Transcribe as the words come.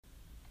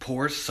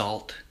Pour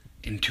salt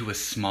into a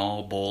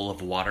small bowl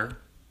of water,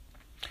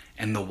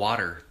 and the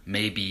water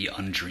may be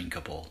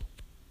undrinkable.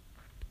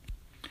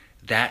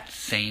 That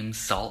same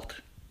salt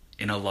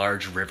in a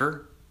large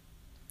river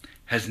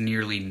has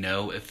nearly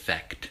no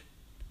effect.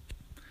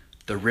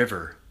 The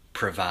river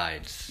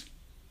provides.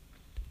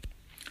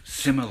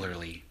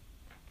 Similarly,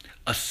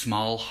 a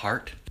small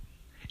heart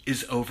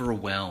is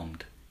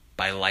overwhelmed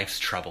by life's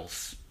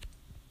troubles.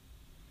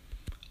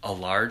 A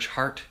large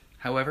heart,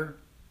 however,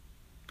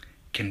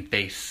 can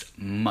face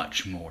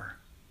much more.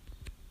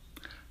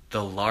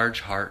 The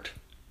large heart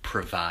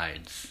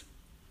provides.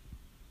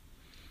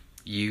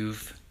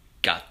 You've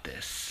got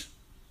this.